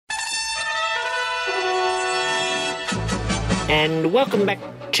and welcome back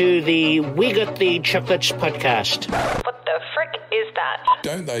to the We Got the Chocolates podcast. What the frick is that?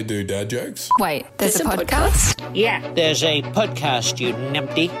 Don't they do dad jokes? Wait, there's a podcast? Yeah, there's a podcast, you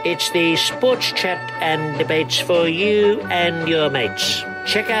numpty. It's the sports chat and debates for you and your mates.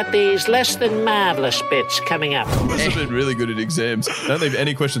 Check out these less than marvellous bits coming up. I've been really good at exams. Don't leave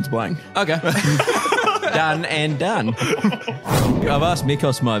any questions blank. Okay. Done and done. I've asked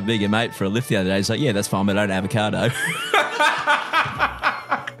Mikos, my vegan mate, for a lift the other day. He's like, yeah, that's fine, but I don't have avocado.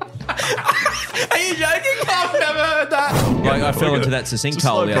 Are you joking? I've never heard that. Like, I fell into that succinct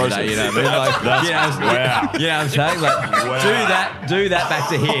hole the other day, you know what I mean? Like, Wow. you know what I'm saying? Like, do that back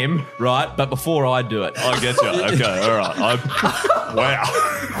to him, right? But before I do it. I get you. Okay, all right. Wow.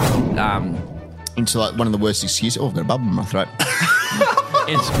 Into like one of the worst excuses. Oh, I've got a bubble in my throat.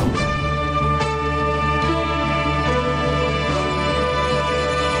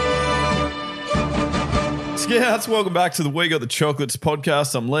 Scouts, welcome back to the We Got the Chocolates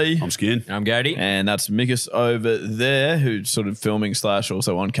podcast. I'm Lee. I'm Skin. I'm Gody. And that's Mikus over there, who's sort of filming /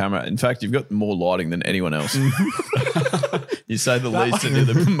 also on camera. In fact, you've got more lighting than anyone else. You say the least and you're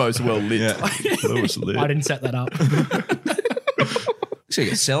the most well lit. I didn't set that up. Looks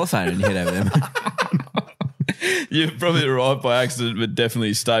like a cellophane in your head over there. You probably arrived by accident, but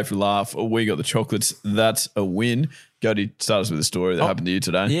definitely stay for a laugh. We Got the Chocolates. That's a win. Cody, start us with a story that happened to you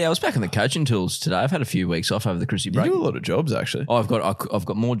today. Yeah, I was back on the coaching tools today. I've had a few weeks off over the Chrissy You break. do a lot of jobs, actually. Oh, I've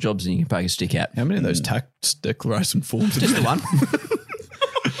got more jobs than you can poke a stick at. How many of those tax declaration forms? Just the one.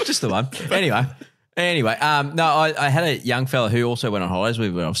 Just the one. Anyway. No, I had a young fella who also went on holidays.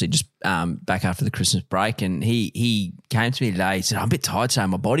 We were obviously just back after the Christmas break, and he came to me today. He said, "I'm a bit tired today.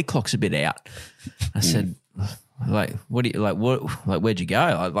 My body clock's a bit out." I said, "Like, what do you like? What like? Where'd you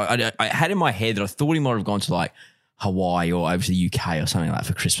go?" I had in my head that I thought he might have gone to like Hawaii or over to the UK or something like that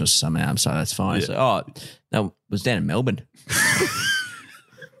for Christmas somehow. So that's fine. Yeah. So, no, it was down in Melbourne.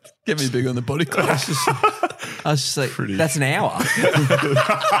 Get me big on the body clock. I was just like, that's an hour.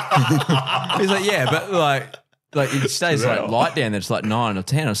 He's like, yeah, but like it stays like light down there. It's like 9 or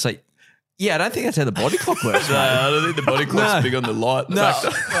 10. I was like, yeah, I don't think that's how the body clock works. No, I don't think the body clock's big on the light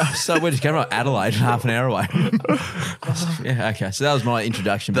factor. So we're just going to Adelaide, half an hour away. Yeah, okay. So that was my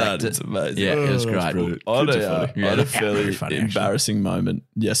introduction back to. That's amazing. Yeah, it was great. brilliant. I had Kids are a funny. fairly Very funny, embarrassing moment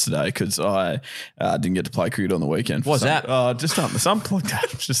yesterday because I didn't get to play cricket on the weekend. What's that? Just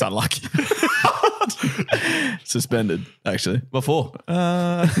just unlucky. Suspended, actually. Before?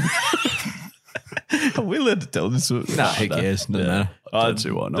 Are we allowed to tell this? No, who cares? Doesn't matter. Don't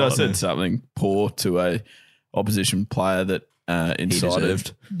see why not. I said something poor to a opposition player that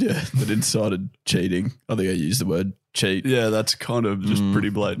incited cheating. I think I used the word cheat. Yeah, that's kind of just pretty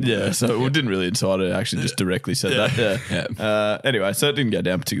blatant. Yeah, so it didn't really incite it. Actually, just directly said that. Yeah. Anyway, so it didn't go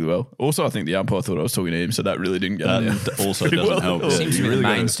down particularly well. Also, I think the umpire thought I was talking to him, so that really didn't go down. Also doesn't help. Seems to be the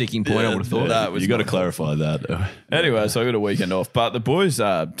main sticking point, I would have thought. That was You got to not- clarify that. Anyway, so I got a weekend off, but the boys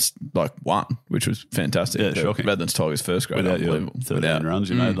won, which was fantastic. Yeah, shocking. Redlands Tigers first grade, Without your unbelievable. 13 runs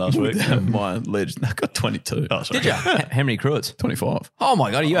you made last week. Without my legend, I got 22. Oh, sorry. Did you? How many cruets? 25. Oh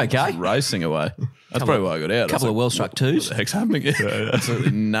my God, are you okay? Racing away. That's probably why I got out. A couple of well-struck twos. What the heck's happening?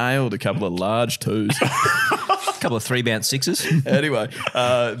 Absolutely nailed a couple of large twos. A couple of 3-bounce sixes. Anyway,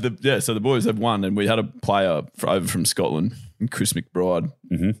 so the boys have won, and we had a player over from Scotland, Chris McBride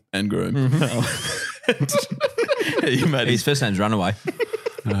and Groom. He made His first name's Runaway.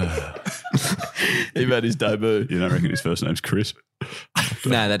 he made his debut. You don't reckon his first name's Chris?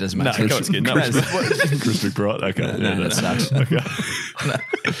 No, that doesn't No, matter. come on, Skid. No, Chris McBride. Okay. No, that sucks.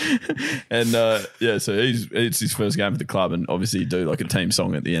 And so it's his first game for the club, and obviously you do like a team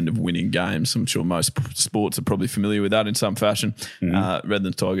song at the end of winning games. I'm sure most sports are probably familiar with that in some fashion.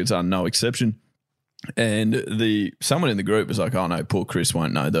 Redlands Tigers are no exception. And someone in the group was like, "Oh no, poor Chris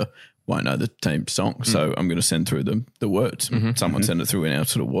won't know the team song, so I'm going to send through the words." Someone sent it through in our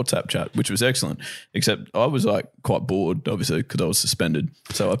sort of WhatsApp chat, which was excellent. Except I was like quite bored, obviously, because I was suspended.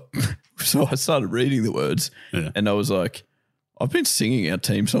 So I started reading the words, and I was like, I've been singing our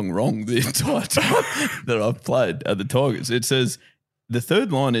team song wrong the entire time that I've played at the Tigers. It says the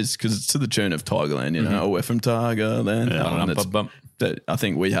third line is because it's to the tune of Tigerland, you know, we're from Tigerland. I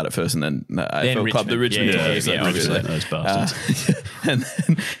think we had it first, and then the AFL club, the Richmond Tigers. obviously. Those bastards. And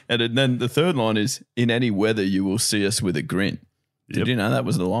then the third line is, in any weather you will see us with a grin. Did you know that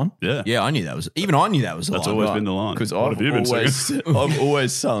was the line? Yeah. Yeah, I knew that was the That's line. always been the line. Because What have you been singing? I've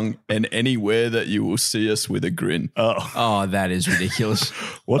always sung, and anywhere that you will see us with a grin. Oh, that is ridiculous.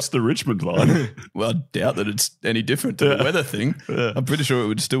 What's the Richmond line? Well, I doubt that it's any different to the weather thing. I'm pretty sure it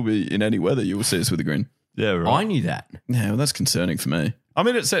would still be, in any weather you will see us with a grin. Yeah, right. I knew that. Yeah, well, that's concerning for me. I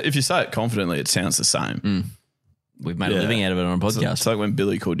mean, if you say it confidently, it sounds the same. we've made a living out of it on a podcast. It's like when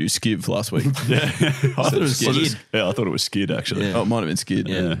Billy called you Skiv last week. I thought it was skid. Yeah, I thought it was skid actually. Yeah. Oh, it might have been Skid.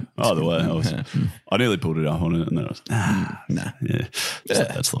 Yeah. Either way, I nearly pulled it up on it, and then I was nah. Yeah,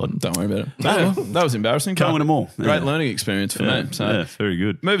 that's the Don't worry about it. No, that was embarrassing. Can't win them all. Great learning experience for me. So yeah, very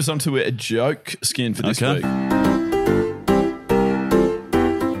good. move us on to a joke skin for this week.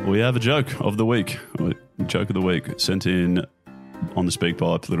 We have a joke of the week. Joke of the week sent in on the speak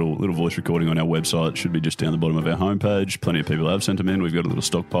pipe, little voice recording on our website. Should be just down the bottom of our homepage. Plenty of people have sent them in. We've got a little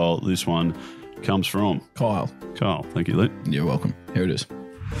stockpile. This one comes from Kyle. Thank you, Lee. You're welcome. Here it is.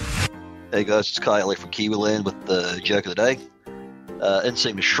 Hey guys, it's Kyle from Kiwiland with the joke of the day. It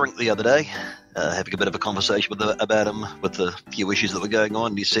seemed to shrink the other day, having a bit of a conversation about him with the few issues that were going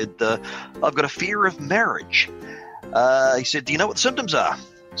on. He said, I've got a fear of marriage. He said, do you know what the symptoms are?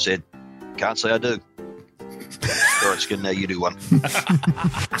 I said, can't say I do. All right, Skin, now you do one.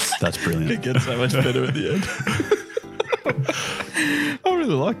 That's brilliant. It gets so much better at the end. I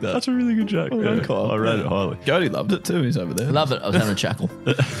really like that. That's a really good joke. Well done, Kyle. I rate it highly. Cody loved it too. He's over there. I love it. I was having a chuckle.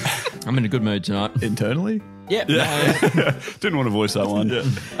 I'm in a good mood tonight. Internally? Yeah. Didn't want to voice that one.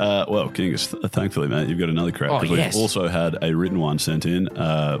 Well, Kingus, thankfully, mate, you've got another crack. Oh, Because yes. we've also had a written one sent in,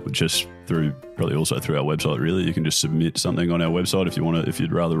 just probably also through our website, really. You can just submit something on our website if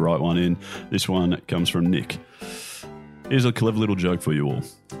you'd rather write one in. This one comes from Nick. Here's a clever little joke for you all.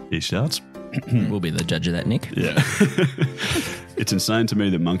 He shouts. We'll be the judge of that, Nick. Yeah. It's insane to me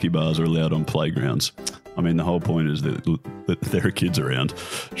that monkey bars are allowed on playgrounds. I mean, the whole point is that there are kids around.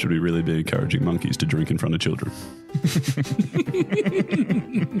 Should we really be encouraging monkeys to drink in front of children?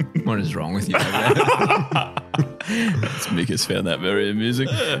 What is wrong with you? Mick has found that very amusing.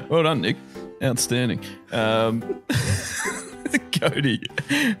 Well done, Nick. Outstanding. Cody,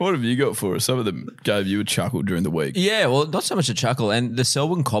 what have you got for us? Some of them gave you a chuckle during the week. Yeah, well, not so much a chuckle. And the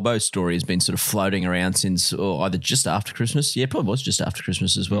Selwyn Cobbo story has been sort of floating around since either just after Christmas. Yeah, probably was just after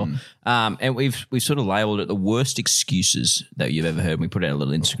Christmas as well. And we've sort of labelled it the worst excuses that you've ever heard. We put out a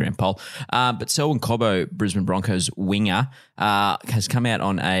little Instagram poll. But Selwyn Cobbo, Brisbane Broncos winger, has come out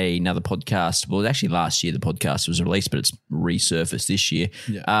on another podcast. Well, actually last year the podcast was released, but it's resurfaced this year.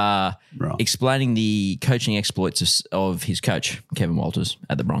 Right. Explaining the coaching exploits of his coach, Kevin Walters,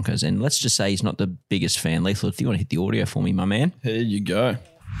 at the Broncos. And let's just say he's not the biggest fan. Lethal, if you want to hit the audio for me, my man. Here you go.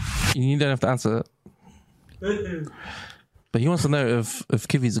 You don't have to answer it. But he wants to know if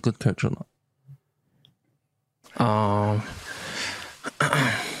Kiwi's a good coach or not.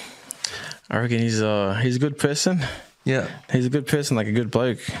 I reckon he's a good person. Yeah. He's a good person, like a good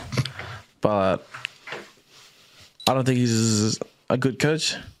bloke. But I don't think he's a good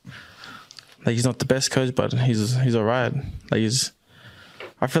coach. Like, he's not the best coach, but he's all right. Like,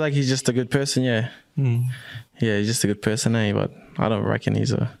 I feel like he's just a good person, yeah. Yeah, he's just a good person, but I don't reckon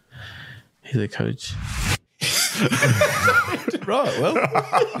he's a coach. Right, well,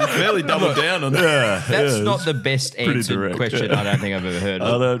 you fairly doubled down on that. That's not the best answered direct, question I don't think I've ever heard I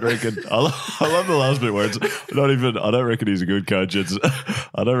of. don't reckon. I love the last bit where it's not even. I don't reckon he's a good coach. It's.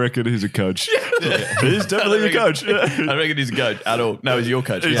 I don't reckon he's a coach. He's definitely a coach. I don't reckon he's a coach at all. No, he's your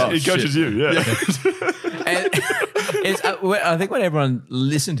coach. He coaches you. Yeah. And I think when everyone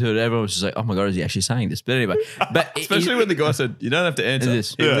listened to it, everyone was just like, "Oh my god, is he actually saying this?" But anyway, Especially when the guy said, "You don't have to answer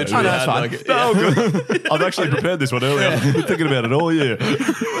This. He Yeah. literally Oh, no, it's had fine. like, Oh, good. I've actually prepared this one earlier. I've been thinking about it all year.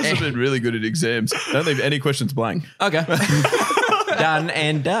 must have been really good at exams. Don't leave any questions blank. Okay. Done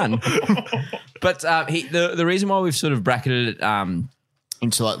and done. But the reason why we've sort of bracketed it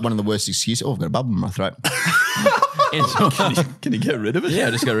Into like one of the worst excuses. Oh, I've got a bubble in my throat. Can you get rid of it? Yeah,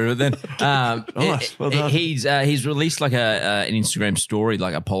 I just got rid of it then. Nice. Well done. He's released like an Instagram story,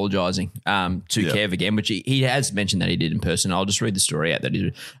 like apologising to Kev again, which he has mentioned that he did in person. I'll just read the story out that he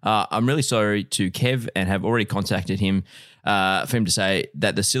did. I'm really sorry to Kev and have already contacted him for him to say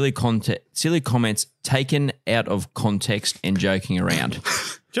that the silly comments taken out of context and joking around.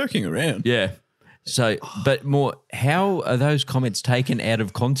 Joking around. Yeah. So, but more, how are those comments taken out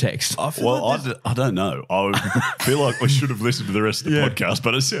of context? Well, I don't know. I feel like we should have listened to the rest of the podcast,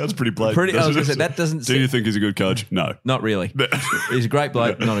 but it sounds pretty blatant. I was doesn't going to it? say, that doesn't Do you think he's a good coach? No. Not really. He's a great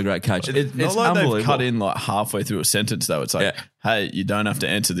bloke, not a great coach. It's It's like unbelievable. they've cut in like halfway through a sentence though. It's like, hey, you don't have to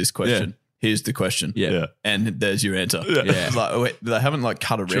answer this question. Yeah. Here's the question. Yeah. And there's your answer. Yeah. It's like, wait, they haven't like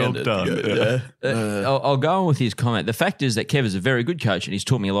cut around it. Job done. Yeah. I'll go on with his comment. The fact is that Kev is a very good coach and he's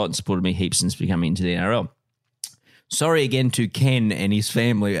taught me a lot and supported me heaps since becoming into the NRL. Sorry again to Ken and his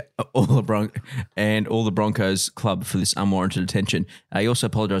family, all the Broncos club for this unwarranted attention. He also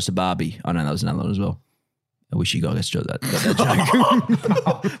apologised to Barbie. I know that was another one as well. I wish you guys got that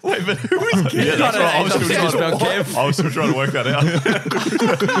joke. Wait, but who is Ken? Yeah, that's right. I was Kev. still trying to work that out.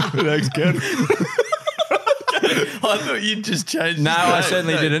 Thanks, Ken. I thought you just changed. No, his I name.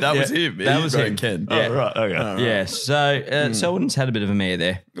 certainly No, didn't. That Yeah, was him. that He was wrote him. Ken. Yeah. Oh, right. Okay. Yeah, so Selwyn's had a bit of a mare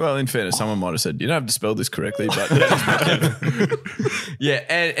there. Well, in fairness, someone might have said, you don't have to spell this correctly, but Yeah,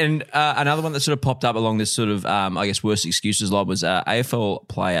 and another one that sort of popped up along this sort of, I guess, worst excuses line was AFL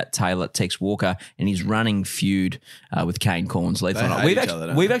player Taylor Tex Walker and his running feud with Kane Corns. They hate each other,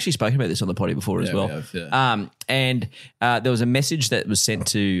 don't We've they? actually spoken about this on the potty before as Yeah, well. we have, yeah. And there was a message that was sent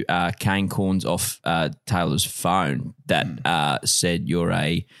to Kane Corns off Taylor's phone that said, "You're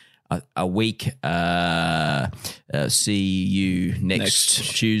a week. See you next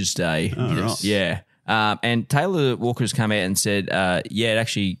Tuesday." right. Yeah. And Taylor Walker's come out and said, "Yeah, it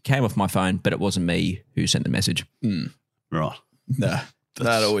actually came off my phone, but it wasn't me who sent the message." Right. no.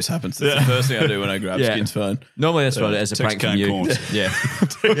 That always happens. That's the first thing I do when I grab Yeah. Skin's phone. Normally that's what it is, as a Text prank from Kane you. Corns. Yeah,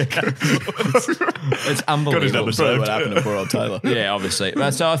 it's unbelievable. number Probably what happened to poor old Taylor. Yeah, obviously.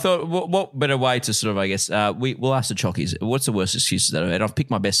 So I thought, what better way to sort of, I guess, we'll ask the chockies, what's the worst excuses that I've had? I've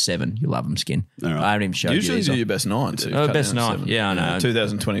picked my best 7. You love them, Skin. All right. I haven't even showed Usually you do these. your best 9. So you've Oh, cut best down to 9. 7. Yeah, I know.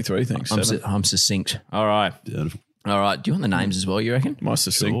 2023 thing. 7. I'm succinct. All right. Beautiful. All right. Do you want the names as well, you reckon? My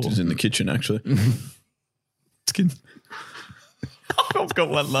succinct Sure. is in the kitchen, actually. Skin. I've got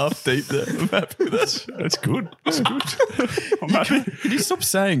one laugh deep there. I'm happy with that. That's good. That's good. I'm happy. Can you stop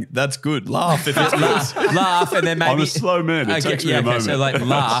saying that's good? Laugh if it's laugh and then maybe... I'm a slow man. It takes me a moment. So like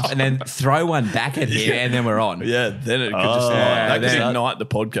laugh and then throw one back at him and then we're on. Yeah, then it could just yeah, that could then- ignite the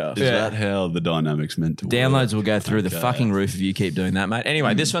podcast. Is that how the dynamic's meant to work? Downloads will go through the fucking roof if you keep doing that, mate.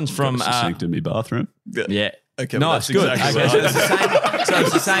 Anyway, this one's from... Succinct in my bathroom. yeah. Okay, No, well, it's that's good. exactly Okay, right. so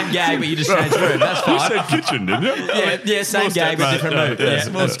it's the same gag, but you just changed room. That's You fine. said kitchen, didn't you? Yeah, same gag, but different room. Yeah, Yeah,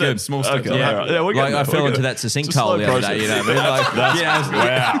 small that's steps, good. small steps. Okay, all right. Yeah, we're Like getting I there. fell We're into getting that succinct It's a hole slow the other day, you know. But like, Wow.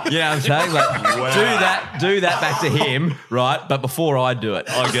 you know what I'm saying? Like, do that back to him, right? But before I do it.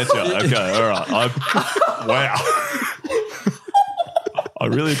 I get you. Okay, all right. Wow. I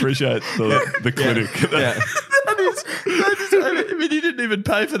really appreciate the clinic. I mean, you didn't even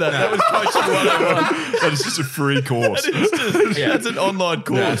pay for that. That was coaching 101. That is just a free course. That's an online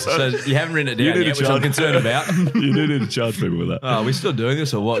course. So you haven't written it You down need yet, to which I'm charge- concerned about. You do need to charge people with that. Oh, are we still doing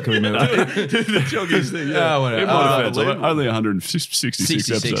this or what? Can we move on? The joggies thing. Oh, whatever. In my Oh, defense, only 166 66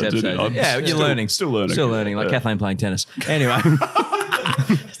 episodes. episodes. Yeah, you're learning. Still learning. Still learning, like Yeah. Kathleen playing tennis. Anyway,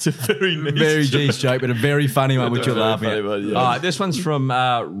 It's a very niche very joke. G's joke, but a very funny one, which you're Very laughing funny at. one, yeah. All right, this one's from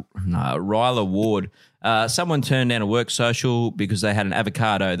Ryla Ward. Someone turned down a work social because they had an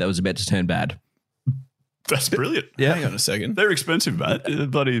avocado that was about to turn bad. That's brilliant. Yeah. Hang on a second. They're expensive, mate.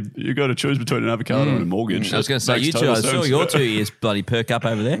 Bloody, you got to choose between an avocado and a mortgage. I was going to say, Makes you two, total I saw sense. your 2 years bloody perk up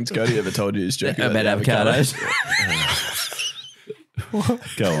over there. Has Cody ever told you his joke About avocados.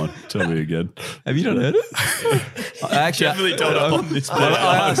 Go on, tell me again. Have you not heard it? Actually, Definitely told up on this.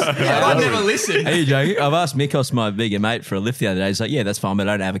 I've never listened. Are you joking? I've asked Mikos, my vegan mate, for a lift the other day. He's like, yeah, that's fine, but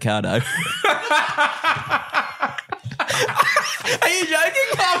I don't have avocado. Are you joking?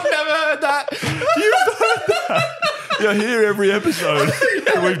 I've never heard that. You're here every episode.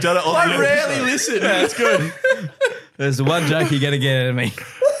 We've done it all. I rarely listen. That's good. There's the one joke you're going to get out of me.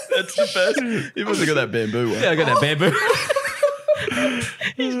 That's the best. You must have got that bamboo one. Yeah, I got that bamboo.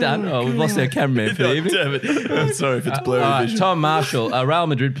 He's done. Oh, we've lost our cameraman for the evening. Damn it. I'm sorry if it's blurry All right, vision. Tom Marshall, a Real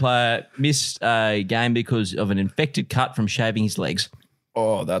Madrid player, missed a game because of an infected cut from shaving his legs.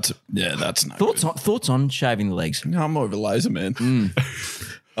 Oh, that's no Thoughts on shaving the legs? No, I'm more of a laser man.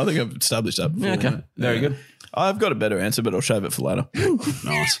 I think I've established that before. Yeah, okay. Very good. I've got a better answer, but I'll shave it for later.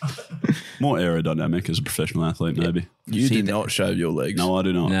 Nice. More aerodynamic as a professional athlete, maybe. You do not shave your legs. No, I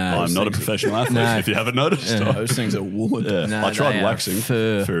do not. No. I'm not a professional athlete, No. if you haven't noticed. Those things are woolly. Yeah. No, I tried they are waxing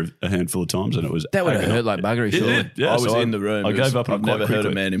fur. for a handful of times and it was That would have hurt like buggery, It surely. did, yeah. I was so in the room. I gave up on I've it quite never heard a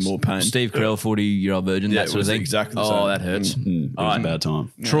quickly. man in more pain. Steve Carell, 40-year-old virgin, Yeah, that it sort of was thing. exactly the Oh, same. that hurts. It was a bad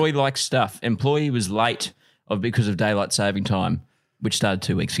time. Troy likes stuff. Employee was late because of daylight saving time, which started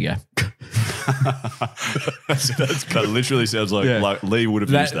 2 weeks ago. That literally sounds like Lee would have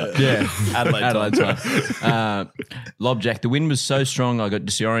used that. Yeah, Adelaide time. time. Lobjack, the wind was so strong I got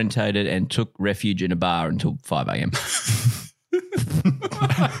disorientated and took refuge in a bar until 5 a.m.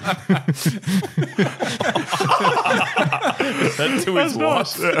 That's to his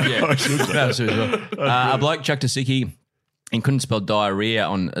wife. A bloke chucked a sickie and couldn't spell diarrhea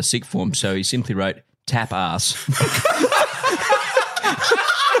on a sick form, so he simply wrote tap ass.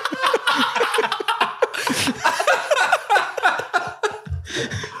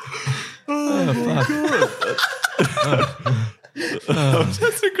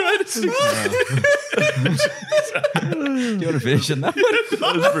 That's the greatest thing. you want to finish on that one?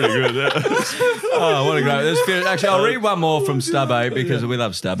 That was pretty good. Yeah. Oh, what a great. Actually, I'll read one more from Stubbo because we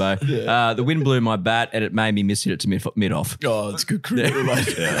love Stubbo. The wind blew my bat and it made me miss it to mid-off. Oh, that's good cricket.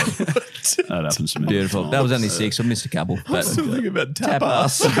 Yeah. That happens to me. Beautiful. That was only 6. I missed a couple. But Still thinking about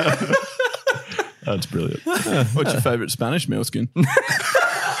tapas. That's brilliant. What's your favourite Spanish meal skin?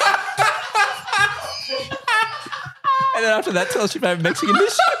 And then after that, tell us your favourite Mexican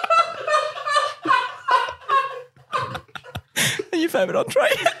dish. And your favourite entree.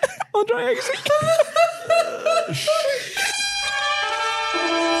 Andre Agassi.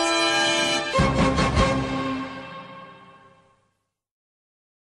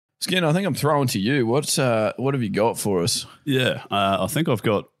 Skin, I think I'm throwing to you. What have you got for us? Yeah, I think I've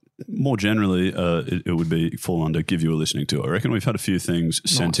got more generally, it would be fall under give you a listening to. I reckon we've had a few things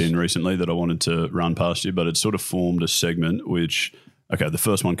sent in recently that I wanted to run past you, but it's sort of formed a segment which, okay, the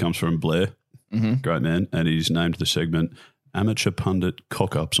first one comes from Blair, great man, and he's named the segment Amateur Pundit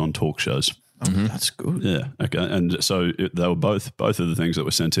Cock-Ups on Talk Shows. That's good. Yeah, okay, and so they were both of the things that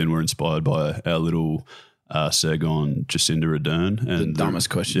were sent in were inspired by our little seg on Jacinda Ardern and the dumbest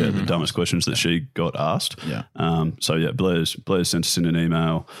question. Yeah, the dumbest questions that she got asked. Yeah. So yeah, Blair's sent us in an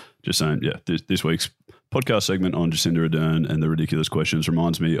email just saying, yeah, this week's podcast segment on Jacinda Ardern and the ridiculous questions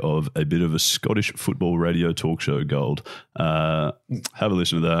reminds me of a bit of a Scottish football radio talk show gold. Have a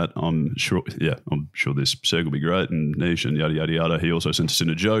listen to that. I'm sure this seg will be great and niche and yada yada yada. He also sent us in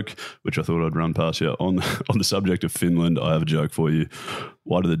a joke, which I thought I'd run past you on the subject of Finland. I have a joke for you.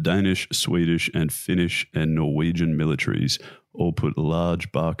 Why do the Danish, Swedish, and Finnish and Norwegian militaries all put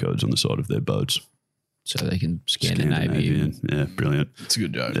large barcodes on the side of their boats? So they can Scandinavian. Yeah, brilliant. It's a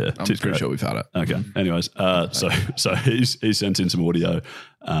good joke. Yeah, I'm pretty sure we've had it. Okay. Anyways, so he sent in some audio,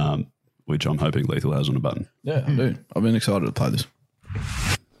 which I'm hoping Lethal has on a button. Yeah, I do. I've been excited to play this.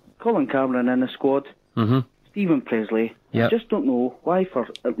 Colin Cameron in the squad. Stephen Presley. Yep. I just don't know why for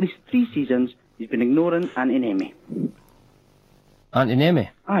at least 3 seasons he's been ignoring Antinemi. Antinemi?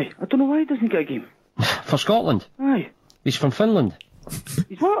 Aye, I don't know why he doesn't get a game. For Scotland? Aye. He's from Finland.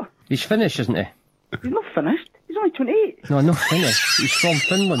 He's what? He's Finnish, isn't he? He's not finished. He's only 28. No, not Finnish. He's from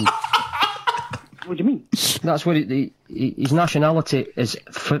Finland. What do you mean? That's what his nationality is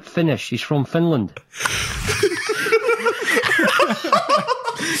Finnish. He's from Finland.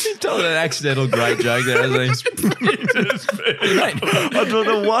 He's telling an accidental great joke there, isn't he? I don't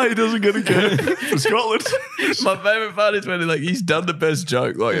know why he doesn't get a game for Scotland. My favourite part is when he's done the best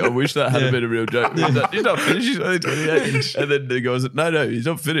joke. Like, I wish that had been a real joke. He's not finished. He's only 28. And then the guy goes, no, he's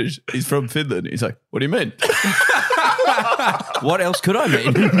not finished. He's from Finland. He's like, what do you mean? What else could I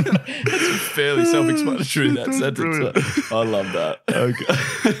mean? It's fairly self-explanatory, that sentence. I love that. Okay.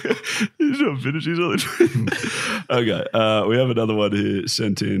 He's not finished. He's only 20. Okay. We have another one here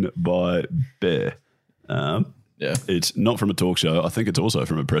sent in by Bear. Yeah. It's not from a talk show. I think it's also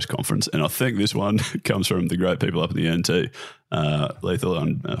from a press conference. And I think this one comes from the great people up at the NT. Lethal,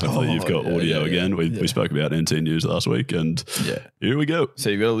 and hopefully you've got audio again. We spoke about NT News last week, and here we go. So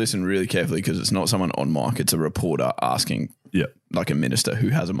you've got to listen really carefully because it's not someone on mic. It's a reporter asking like a minister who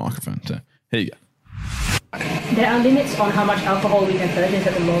has a microphone. So here you go. There are limits on how much alcohol we can purchase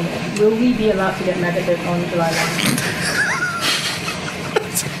at the moment. Will we be allowed to get negative on July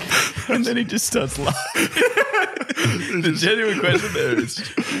 1? And then he just starts laughing. The genuine question there is,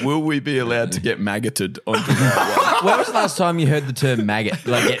 will we be allowed to get maggoted on July 1? When was the last time you heard the term maggot?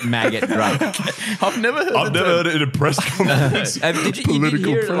 Like get maggot drunk? I've never heard it in a press conference. Did you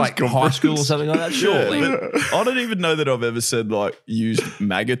hear it in like high school or something like that? Surely. I don't even know that I've ever said like used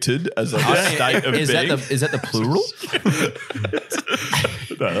maggoted as like a state of being. Is that the plural?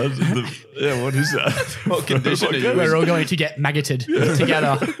 No, what is that? What condition are you in? We're all going to get maggoted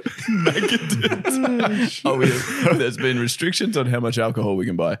together. Maggoted. There's been restrictions on how much alcohol we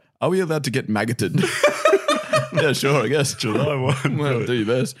can buy. Are we allowed to get maggoted? Yeah, sure, I guess. July 1. Well, do your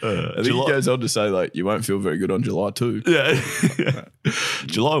best. I think he goes on to say, like, you won't feel very good on July 2. Yeah.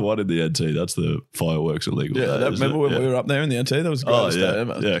 July 1 in the NT, that's the fireworks illegal. Yeah, remember when we were up there in the NT? That was the greatest day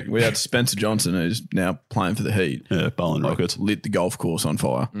ever. Yeah. We had Spencer Johnson, who's now playing for the Heat. Yeah, bowling rockets. Lit the golf course on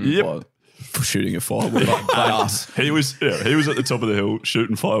fire. Yep. For shooting a firework at us. He was at the top of the hill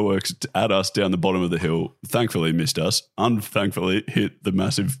shooting fireworks at us down the bottom of the hill. Thankfully missed us. Unthankfully hit the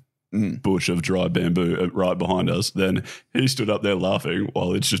massive bush of dry bamboo right behind us. Then he stood up there laughing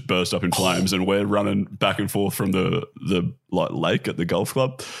while it's just burst up in flames, and we're running back and forth from the like lake at the golf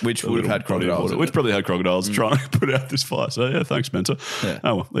club, which would have had crocodiles, which probably had crocodiles trying to put out this fire. So yeah, thanks, Spencer. Yeah.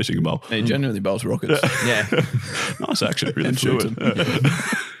 Oh well, at least you can bowl. He genuinely bowls rockets. Yeah. Nice action, really fluid.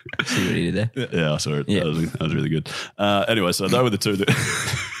 See what he did there? Yeah, I saw it. Yeah. That was really good. Anyway, so they were the two that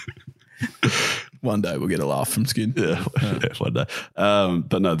One day we'll get a laugh from Skin. Yeah, one day.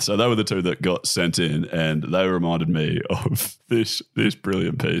 But no, so they were the two that got sent in, and they reminded me of this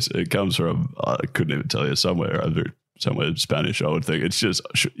brilliant piece. It comes from, I couldn't even tell you, somewhere Spanish, I would think. It's just,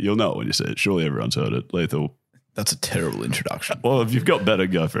 you'll know it when you see it. Surely everyone's heard it. Lethal. That's a terrible introduction. Well, if you've got better,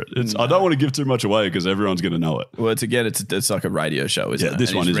 go for it. I don't want to give too much away because everyone's going to know it. Well, it's like a radio show, isn't it?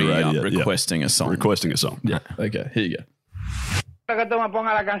 This one is a radio. Requesting a song. Yeah. Okay, here you go. Que tú me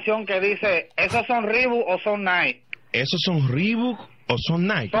pongas la canción que dice, ¿esos son Reebok o son Nike? ¿Esos son Reebok o son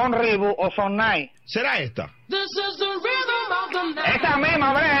Nike? Son Reebok o son Nike. ¿Será esta? This is the rhythm of the night. Esa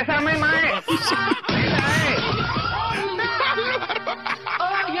misma, bre, esa misma es.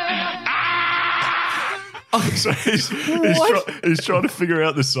 Oh, yeah. So he's trying to figure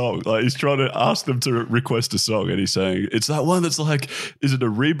out the song. Like, he's trying to ask them to request a song, and he's saying, it's that one that's like, is it a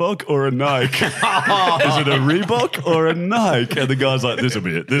Reebok or a Nike? Is it a Reebok or a Nike? And the guy's like, this'll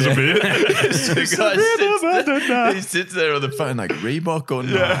be it. This'll be it. He sits there on the phone like, Reebok or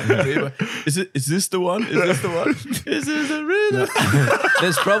Nike? Yeah. Reebok. Is this the one? Is this the one? Is this a Reebok?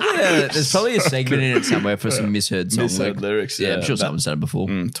 There's probably a segment in it somewhere for some misheard songs. Misheard lyrics. Yeah, I'm sure someone's done it before.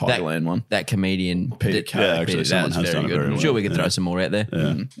 Thailand one. That comedian. Peter Kay. Yeah, actually, someone has done it very well. I'm sure we could throw some more out there.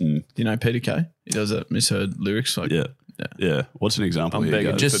 Yeah. Do you know Peter Kay? He does that misheard lyrics. Like, yeah. What's an example? I'm here,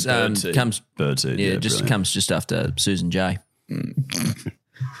 begging guys? Just Birdseed. Birdseed. Yeah, just brilliant. comes just after Susan J.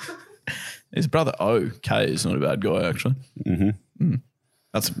 His brother O K is not a bad guy actually. Mm-hmm.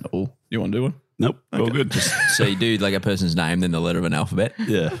 That's all. You want to do one? Nope. All good. So you do like a person's name, then the letter of an alphabet.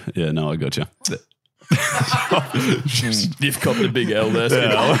 Yeah. No, I got you. You've got the big L there.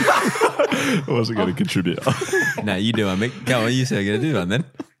 Yeah, I wasn't going to contribute. No, you do one, Mick. Go on, you said you're going to do one then.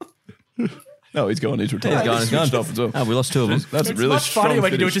 No, he's gone. He's retired. He's gone. Switched off as well. Oh, we lost two of them. That's It's a really much funnier strong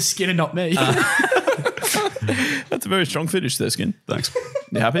when you do it finish. to Skin and not me. That's a very strong finish there, Skin. Thanks.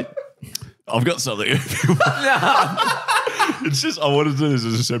 You happy? I've got something. It's just, I wanted to do this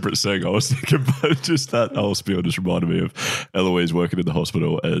as a separate thing. I was thinking, but just that whole spiel just reminded me of Eloise working in the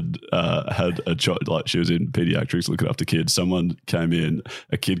hospital and had a child, like she was in pediatrics looking after kids. A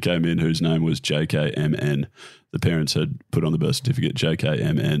kid came in whose name was JKMN. The parents had put on the birth certificate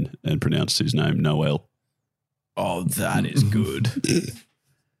JKMN and pronounced his name Noel. Oh, that is good.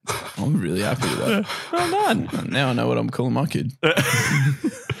 I'm really happy with that. Well done. Now I know what I'm calling my kid.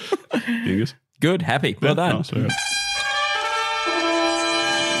 Genghis? Good, happy. Well done. Nice, all right.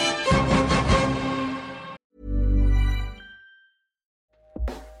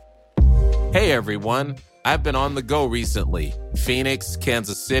 Hey everyone, I've been on the go recently. Phoenix,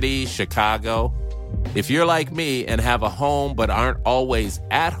 Kansas City, Chicago. If you're like me and have a home but aren't always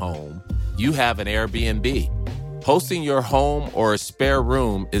at home, you have an Airbnb. Hosting your home or a spare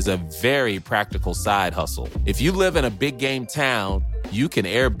room is a very practical side hustle. If you live in a big game town, you can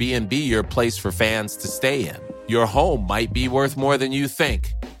Airbnb your place for fans to stay in. Your home might be worth more than you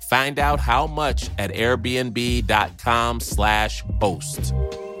think. Find out how much at airbnb.com/host.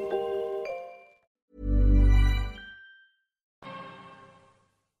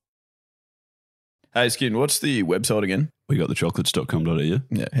 Hey, Skin, what's the website again? We got thechocolates.com.au.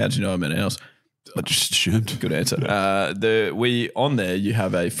 Yeah, how'd you know I'm in house? I just assumed. Good answer. On there you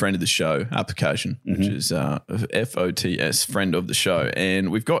have a friend of the show application, which is FOTS, friend of the show,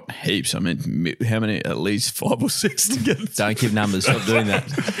 and we've got heaps. I mean, how many? At least 5 or 6 to get. Don't give numbers. Stop doing that.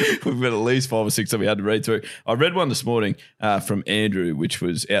 We've got at least 5 or 6 that we had to read through. I read one this morning from Andrew, which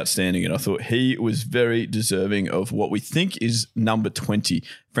was outstanding, and I thought he was very deserving of what we think is number 20.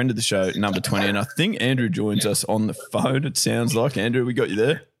 Friend of the show, number 20, and I think Andrew joins us on the phone. It sounds like Andrew. We got you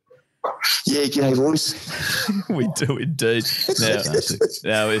there. Yeah, g'day, boys. We do indeed.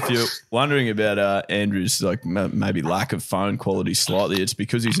 Now, if you're wondering about Andrew's like maybe lack of phone quality slightly, it's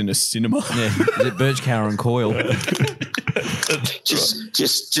because he's in a cinema. Yeah, is it Birch Cower and Coyle?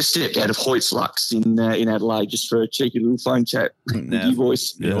 just stepped out of Hoyt's Lux in Adelaide just for a cheeky little phone chat with you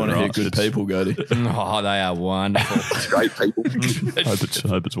boys. You want to hear good people, Gertie? Oh, they are wonderful. Great people.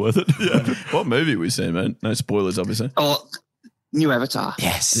 Hope it's worth it. Yeah. What movie we seen, man? No spoilers, obviously. Oh, new Avatar.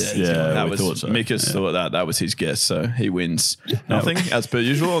 Yes. Yeah, that we was thought so. Mikas thought that was his guess, so he wins nothing as per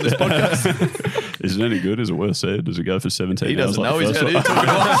usual on this podcast. Is it any good? Is it worth seeing? Does it go for 17 He doesn't know. hours? He's Like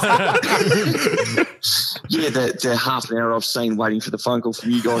got the it. Yeah, the half an hour I've seen waiting for the phone call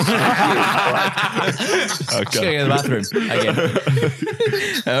from you guys. Just going to the bathroom again.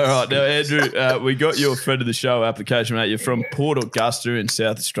 All right, now Andrew, we got your friend of the show application, mate. You're from Port Augusta in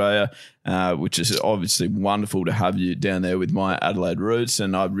South Australia, which is obviously wonderful to have you down there with my Adelaide roots,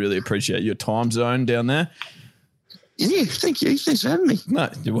 and I really appreciate your time zone down there. Yeah, thank you. Thanks for having me. No,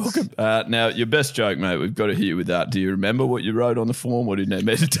 you're welcome. Now, your best joke, mate, we've got to hit you with that. Do you remember what you wrote on the form, or did you need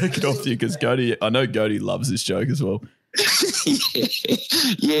me to take it off you? Because I know Goaty loves this joke as well.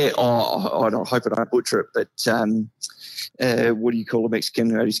 Yeah. Oh, I hope I don't butcher it, but what do you call a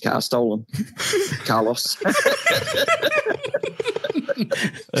Mexican who had his car stolen? Carlos.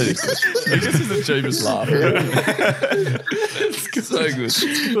 I guess it's the cheapest laugh. It's so good.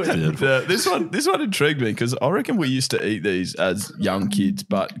 This one intrigued me because I reckon we used to eat these as young kids.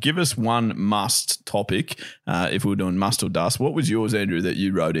 But give us one must topic if we were doing must or dust. What was yours, Andrew, that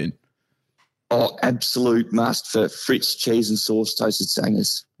you wrote in? Oh, absolute must for Fritz cheese and sauce toasted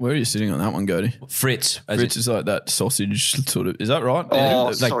sangers. Where are you sitting on that one, Goaty? Fritz. Fritz is like that sausage sort of. Is that right? Oh,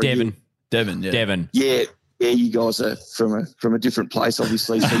 like sorry, Devon. yeah. Devon, yeah. Devon. Yeah. Yeah, you guys are from a different place,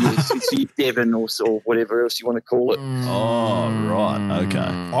 obviously. So it's your Devon or whatever else you want to call it. Oh, right. Okay.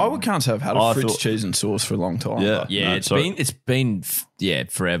 I can't say I've had a Fritz cheese and sauce for a long time. Yeah, yeah. It's been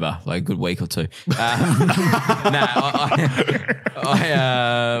forever, like a good week or two.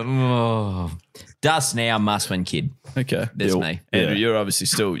 Dust now, must when kid. Okay, that's me. Andrew, you're obviously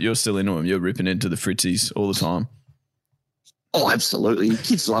still into them. You're ripping into the Fritzies all the time. Oh, absolutely.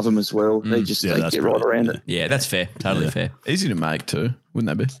 Kids love them as well. They just they get right around it. Yeah, that's fair. Totally fair. Easy to make too, wouldn't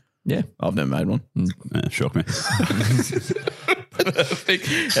that be? Yeah. I've never made one. Shock me.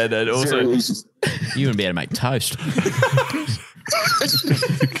 Perfect. And then also, you wouldn't be able to make toast.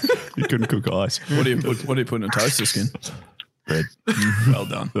 You couldn't cook ice. What do you put in a toaster, Skin? Bread. Well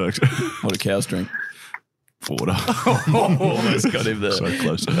done. What do cows drink? Water. Almost got him there. So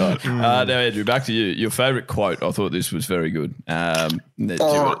close. Now, Andrew, back to you. Your favourite quote. I thought this was very good. Do you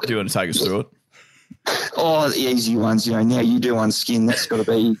want to take us through it? Oh, the easy ones. Now you do one, Skin. That's got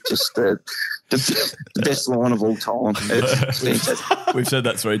to be just the best line of all time. We've said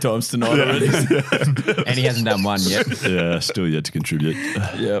that 3 times tonight already. And he hasn't done one yet. Yeah, still yet to contribute.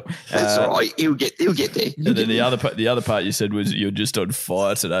 Yep. That's all right. He'll get there. And then the other part you said was you're just on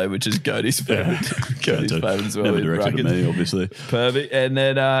fire today, which is Goaty's favourite. Goaty's favourite as well. Never directed at me, obviously. Perfect. And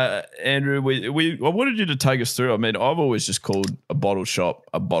then Andrew, I wanted you to take us through. I mean, I've always just called a bottle shop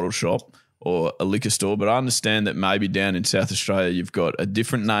or a liquor store, but I understand that maybe down in South Australia you've got a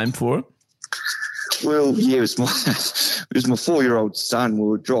different name for it. Well, yeah, it was my 4-year-old son. We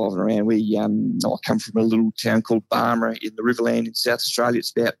were driving around. I come from a little town called Barmera in the Riverland in South Australia.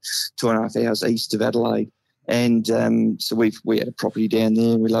 It's about 2.5 hours east of Adelaide. And so we had a property down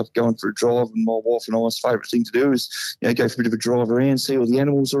there. We loved going for a drive, and my wife and I's favourite thing to do is go for a bit of a drive around, see all the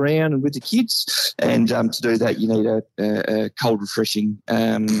animals around, and with the kids. And to do that, you need a cold, refreshing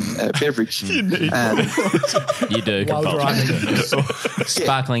beverage. You do.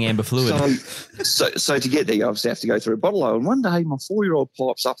 Sparkling amber fluid. So to get there, you obviously have to go through a bottle. And one day, my 4-year-old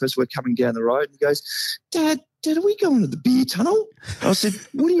pipes up as we're coming down the road and goes, Dad, are we going to the beer tunnel? I said,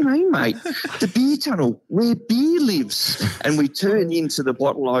 what do you mean, mate? The beer tunnel, where beer lives. And we turn into the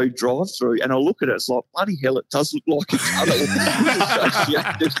Bottle O drive-through, and I look at it, it's like, bloody hell, it does look like a tunnel. We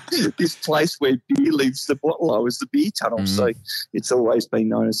associated this place where beer lives, the Bottle O, is the beer tunnel. So it's always been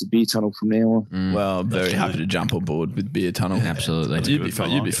known as the beer tunnel from now on. Well, I'm very happy to jump on board with beer tunnel. Absolutely.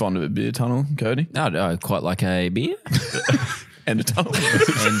 You'd be fond of a beer tunnel, Goaty? No, quite like a beer. And a tunnel.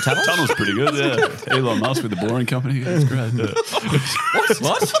 And tunnels? Tunnel's pretty good, yeah. Elon Musk with the Boring Company. That's great. Yeah.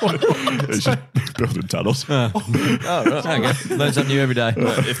 What? It's just building tunnels. Right. Okay. Learn something new every day.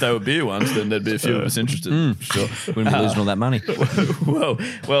 Well, if they were beer ones, then there'd be a few of us interested. Sure. Wouldn't be losing all that money.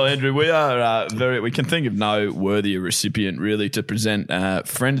 Well, Andrew, we are we can think of no worthier recipient really to present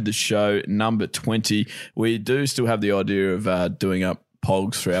friend of the show, number 20. We do still have the idea of doing up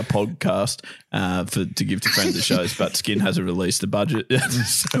pogs for our podcast to give to friends of the shows, but Skin hasn't released the budget yet,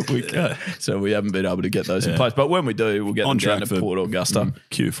 so we haven't been able to get those in place. But when we do, we'll get them down to Port Augusta.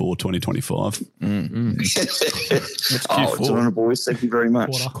 Q4 2025. It's an honour, boys. Thank you very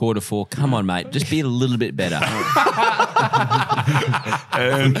much. Quarter 4. Come on, mate. Just be a little bit better.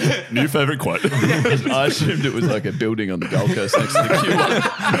 And new favourite quote. I assumed it was like a building on the Gold Coast next to the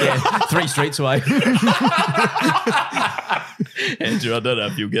Q1. Yeah, 3 streets away. Andrew, I don't know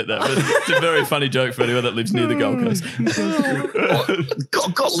if you'll get that, but it's a very funny joke for anyone that lives near the Gold Coast.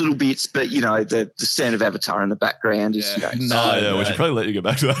 Got little bits, but the sound of Avatar in the background is. We should probably let you get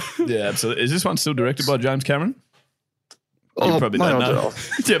back to that. Yeah, absolutely. Is this one still directed by James Cameron? You probably don't know.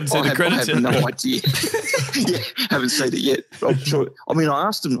 You haven't seen the credits yet? I have no idea. Haven't seen it yet. I'm sure. I mean, I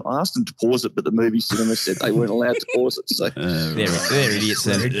asked them to pause it, but the movie cinema said they weren't allowed to pause it. So they're idiots.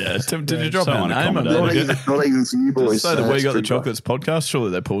 Then. Yeah. Did you drop our name? Not even for you boys. So We Got the Chocolates podcast. Surely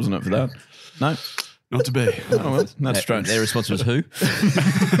they're pausing it for that. No. Not to be. Oh, well, that's strange. Their response was who?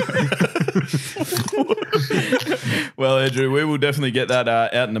 Well, Andrew, we will definitely get that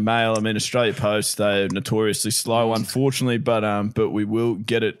out in the mail. I mean, Australia Post, they're notoriously slow, unfortunately, but we will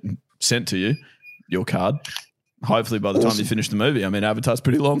get it sent to you, your card. Hopefully by the time you finish the movie. I mean, Avatar's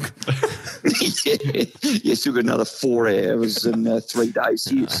pretty long. You still got another 4 hours and 3 days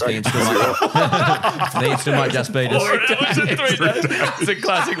here. So It still might just beat us. 4 hours and 3 days. It's a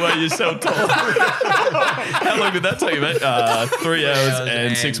classic way you sell tall. How long did that take you, mate? 3 hours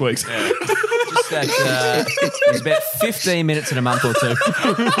and 6 weeks. Just that, it's about 15 minutes in a month or two.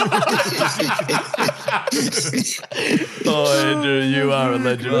 Oh, Andrew, you are a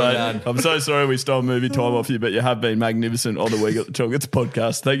legend, Well mate. done. I'm so sorry we stole movie time off you, but you have been magnificent on the We Got the Chocolates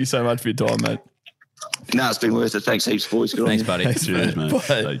podcast. Thank you so much for your time, mate. No, it's been worth it. Thanks heaps, boys. Good on Thanks, you. buddy. Cheers, mate.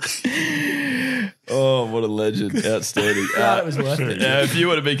 Thanks. Oh, what a legend. Outstanding. It was worth it. If you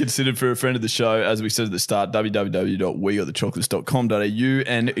want to be considered for a friend of the show, as we said at the start, www.wegotthechocolates.com.au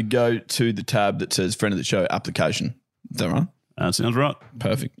and go to the tab that says friend of the show application. Is that right? Sounds right.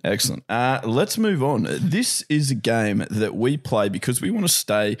 Perfect. Excellent. Let's move on. This is a game that we play because we want to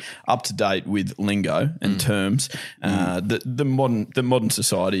stay up to date with lingo and terms. The modern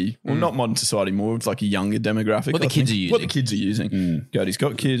society, well, not modern society, more of like a younger demographic. What the kids are using. What the kids are using. Cody's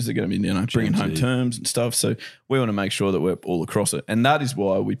got kids. They're going to be bringing home terms and stuff. So we want to make sure that we're all across it. And that is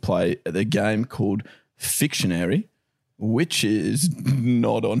why we play the game called Fictionary, which is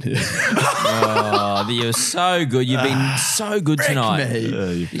not on here. Oh, you're so good. You've been so good tonight.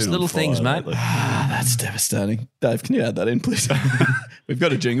 These little things, mate. That's devastating. Dave, can you add that in, please? We've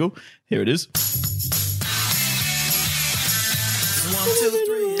got a jingle. Here it is. 1, 2,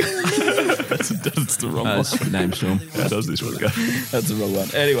 3. That's the wrong one. That's name storm. How does this one go? That's the wrong one.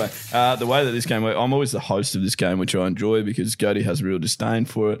 Anyway, the way that this game works, I'm always the host of this game, which I enjoy because Cody has a real disdain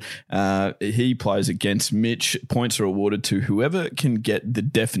for it. He plays against Mitch. Points are awarded to whoever can get the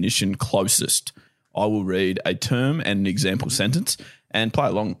definition closest. I will read a term and an example sentence and play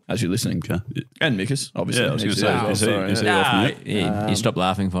along as you're listening. Okay. And Mikus, obviously. Yeah, I was going to say, is he off mute? He stopped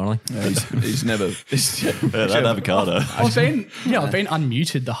laughing finally. He's never. that avocado. I've been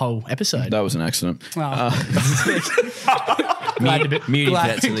unmuted the whole episode. That was an accident. Glad to be Muting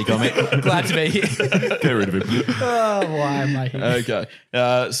that silly comment. Glad to be here. Get rid of him. Oh, why am I here? Okay.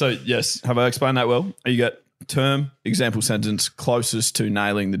 So, yes, have I explained that well? You got term, example sentence, closest to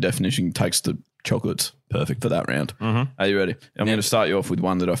nailing the definition takes the chocolates. Perfect for that round. Mm-hmm. Are you ready? I'm going to start you off with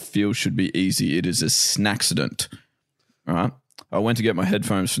one that I feel should be easy. It is a snackcident. All right. I went to get my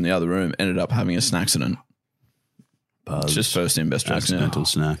headphones from the other room, ended up having a snackcident. Buzz. It's just first in, best dressed. Accidental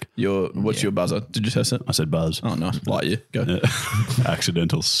snack. What's your buzzer? Did you test it? I said buzz. Oh, nice. Light you. Go. Yeah.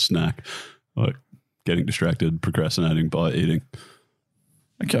 Accidental snack. Like getting distracted, procrastinating by eating.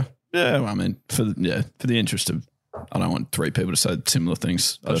 Okay. Yeah, well, I mean, for the interest of, I don't want 3 people to say similar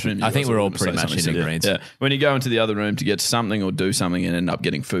things. I think we're all pretty much in agreement. Yeah. When you go into the other room to get something or do something and end up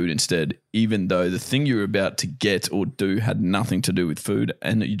getting food instead, even though the thing you were about to get or do had nothing to do with food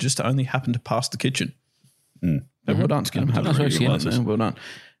and you just only happened to pass the kitchen. Well done, Skin. Well done.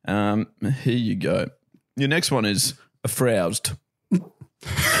 Here you go. Your next one is a froused.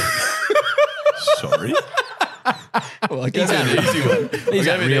 Sorry. Well, I gave it an easy one. These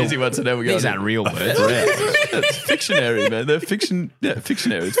I aren't gave it real. an easy one, so now we're going. These aren't real words. It's Fictionary, man. They're fiction. Yeah,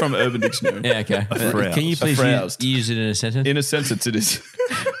 Fictionary. It's from Urban Dictionary. Yeah, okay. froused. Can you please use it in a sentence? In a sentence, it is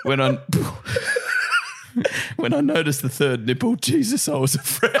when I noticed the third nipple, Jesus, I was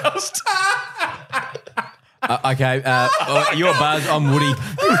froused. Okay, you're Buzz, I'm Woody.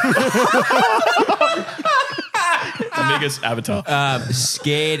 The biggest Avatar.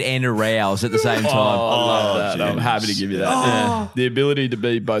 Scared and aroused at the same time. I love that. geez. I'm happy to give you that. Yeah. The ability to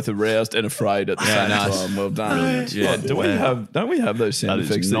be both aroused and afraid at the same nice. time. Well done. Yeah. Don't we have those sound That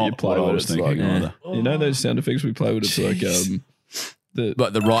is effects that you not play what I with? was It's thinking like, either. you know those sound effects we play with? It's like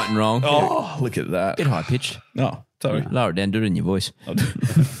But the right and wrong. oh, look at that. Bit high pitched. Oh, sorry. Lower it down, do it in your voice. I'll do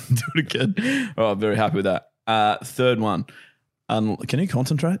it again. All right, very happy with that. Third one. Can you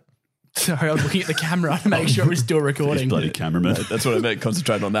concentrate? Sorry, I was looking at the camera to make sure it was still recording. Bloody cameraman. That's what I meant.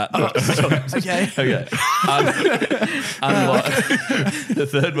 Concentrate on that. Okay. Okay. The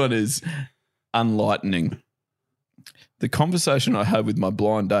third one is unlightening. The conversation I had with my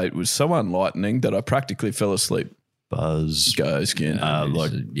blind date was so unlightening that I practically fell asleep. Buzz. Go, Skin.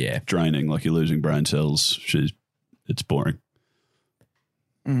 Like draining, like you're losing brain cells. It's boring.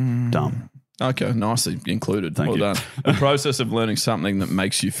 Dumb. Okay, nicely included. Thank well you. done. A process of learning something that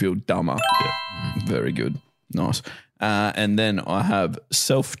makes you feel dumber. Yeah. Very good. Nice. And then I have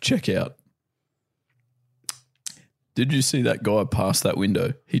self-checkout. Did you see that guy pass that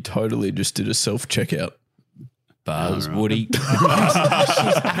window? He totally just did a self-checkout. Buzz, Woody. God.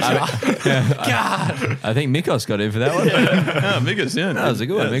 I think Mikos got in for that one. Mikos, yeah. That was a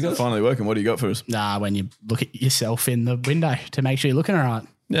good one, it's Mikos. finally working. What do you got for us? Nah, when you look at yourself in the window to make sure you're looking all right.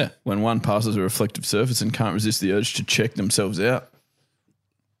 Yeah, when one passes a reflective surface and can't resist the urge to check themselves out.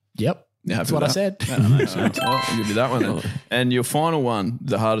 Yep. You happy That's what with I said. that? That makes sense. Well, I'll give you that one then. And your final one,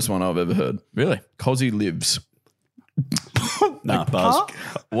 the hardest one I've ever heard. Really? Cozzy lives. Nah, Buzz.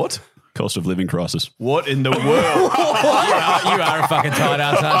 What? Cost of living crisis. What in the world? you are a fucking tight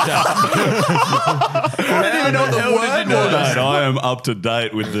ass, aren't you? I don't even know what the word was. Mate, I am up to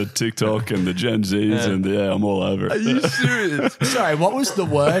date with the TikTok and the Gen Zs, and I'm all over it. Are you serious? Sorry, what was the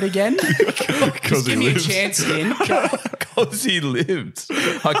word again? Just give me a chance, Skin. Because he lives.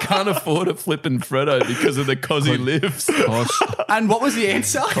 I can't afford a flipping Freddo because of the cause he lives. And what was the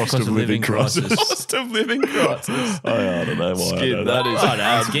answer? Cost of living crisis. Cost of living crisis. I don't know why. Skin, that is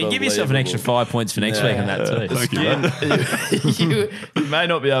Give yourself an extra 5 points for next week on that too. Thank you. you may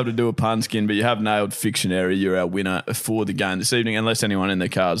not be able to do a pun, Skin, but you have nailed Fictionary. You're our winner for the game this evening. Unless anyone in their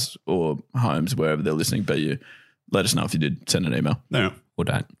cars or homes, wherever they're listening, but you let us know if you did. Send an email. No. Or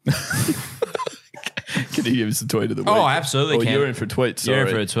don't. Can you give us the tweet of the week? Oh, absolutely. Oh, can. you're in for a tweet. Sorry. You're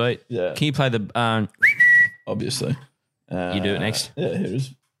in for a tweet. Yeah. Can you play the? Obviously. You do it next. Yeah, here it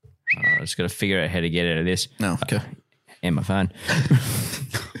is. I just got to figure out how to get out of this. No, okay. And my phone.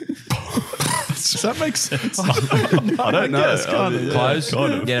 Does that make sense? I don't know. Close.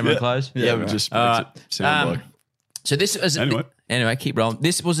 Kind of. Get everyone close. Yeah, but just All makes right. it sound like. So this was Anyway. keep rolling.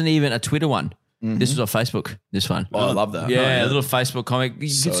 This wasn't even a Twitter one. This was on Facebook. This one. Oh, I love that. Yeah, a little Facebook comic. You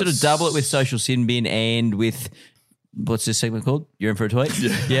could sort of double it with Social Sin Bin and with what's this segment called? You're in for a tweet.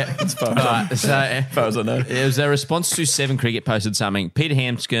 Yeah. As far as I know. It was a response to Seven Cricket posted something. Peter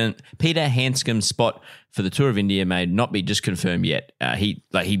Hanscom's spot for the Tour of India may not be just confirmed yet. He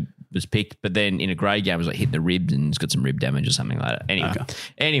was picked, but then in a grade game was like hitting the ribs and he's got some rib damage or something like that.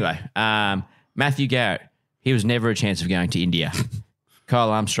 Anyway, Matthew Garrett, he was never a chance of going to India. Kyle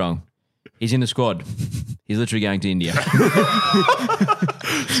Armstrong, he's in the squad. He's literally going to India.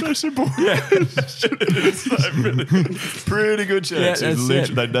 So simple. Yeah. Pretty good chance. Yeah,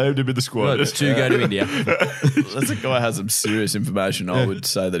 They named him in the squad. Well, two go to India. That's a guy who has some serious information. I would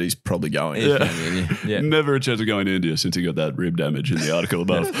say that he's probably going. Yeah. Never a chance of going to India since he got that rib damage in the article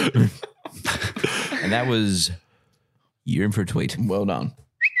above. And that was you're in for a tweet. Well done.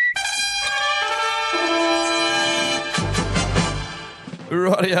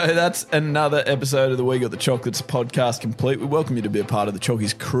 Rightio, that's another episode of the We Got the Chocolates podcast complete. We welcome you to be a part of the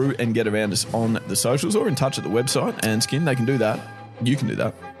Chockies crew and get around us on the socials or in touch at the website. And Skin, they can do that. You can do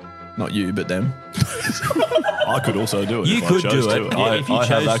that. Not you, but them. I could also do it. You if could I chose do it. To. Yeah, if you I have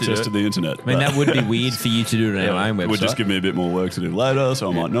chose to access do to it. the internet. I mean, that would be weird for you to do it on our own website. It would just give me a bit more work to do later, so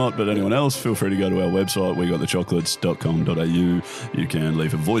I might not. But anyone else, feel free to go to our website, wegotthechocolates.com.au. You can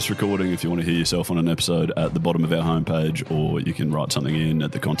leave a voice recording if you want to hear yourself on an episode at the bottom of our homepage, or you can write something in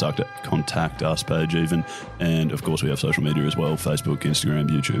at the contact us page even. And of course, we have social media as well: Facebook, Instagram,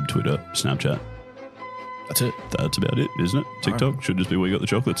 YouTube, Twitter, Snapchat. That's it. That's about it, isn't it? TikTok should just be We Got the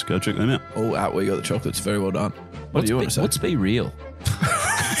Chocolates. Go check them out. Oh, at We Got the Chocolates. Very well done. What do you want to say? What's Be Real?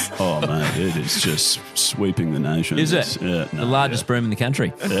 Oh, man, it is just sweeping the nation. Is it? Yeah. The largest broom in the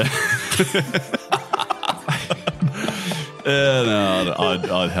country. Yeah. No,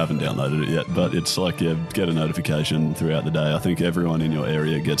 I haven't downloaded it yet, but it's like get a notification throughout the day. I think everyone in your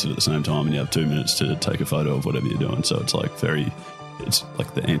area gets it at the same time, and you have 2 minutes to take a photo of whatever you're doing. So it's like it's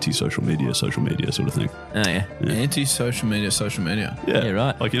like the anti-social media sort of thing. Oh, yeah. Anti-social media. Yeah,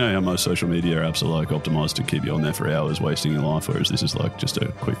 right. Like, you know how most social media apps are like optimized to keep you on there for hours, wasting your life, whereas this is like just a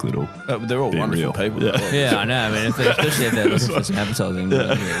quick little. They're all wonderful people. Yeah. Yeah, I know. I mean, especially if they're looking for some advertising.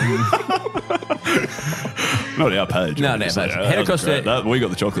 Not our page. No, no, obviously. page. That Head was across great. the- We got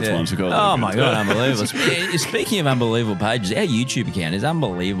the chocolates Yeah. ones. Because Oh my God, unbelievable. Speaking of unbelievable pages, our YouTube account is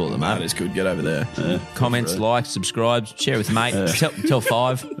unbelievable at the moment. It's good. Get over there. Comments, like, subscribe, share with a mate, tell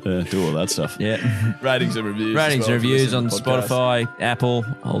five. Do all that stuff. Yeah. Ratings and reviews. Ratings as well and for reviews listening on to the podcast. Spotify, Apple,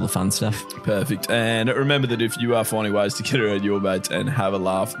 all the fun stuff. Perfect. And remember that if you are finding ways to get around your mates and have a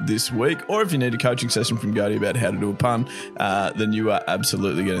laugh this week, or if you need a coaching session from Cody about how to do a pun, then you are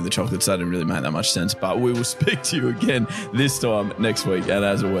absolutely getting the chocolates. That didn't really make that much sense. But we will speak to you again this time next week. And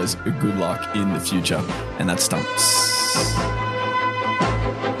as always, good luck in the future. And that's stumps.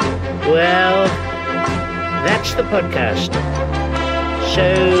 Well, that's the podcast. So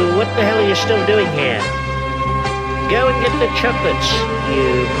what the hell are you still doing here? Go and get the chocolates,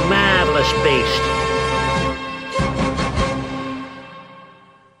 you marvelous beast.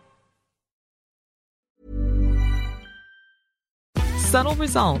 Subtle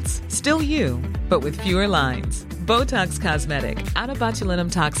results, still you, but with fewer lines. Botox Cosmetic, onabotulinum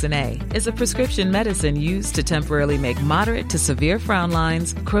toxin A, is a prescription medicine used to temporarily make moderate to severe frown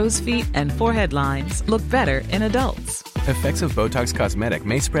lines, crow's feet, and forehead lines look better in adults. Effects of Botox Cosmetic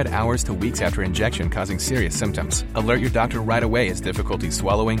may spread hours to weeks after injection, causing serious symptoms. Alert your doctor right away as difficulty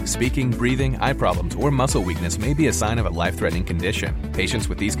swallowing, speaking, breathing, eye problems, or muscle weakness may be a sign of a life-threatening condition. Patients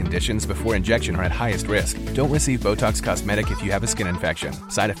with these conditions before injection are at highest risk. Don't receive Botox Cosmetic if you have a skin infection.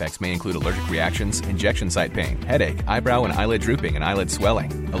 Side effects may include allergic reactions, injection site pain, headache, eyebrow and eyelid drooping, and eyelid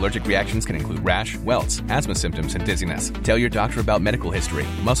swelling. Allergic reactions can include rash, welts, asthma symptoms, and dizziness. Tell your doctor about medical history,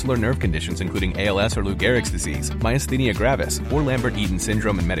 muscle or nerve conditions including ALS or Lou Gehrig's disease, myasthenia gravis, or Lambert-Eaton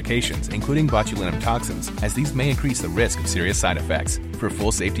syndrome, and medications, including botulinum toxins, as these may increase the risk of serious side effects. For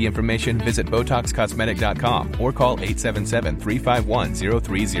full safety information, visit BotoxCosmetic.com or call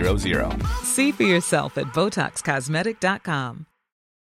 877-351-0300. See for yourself at BotoxCosmetic.com.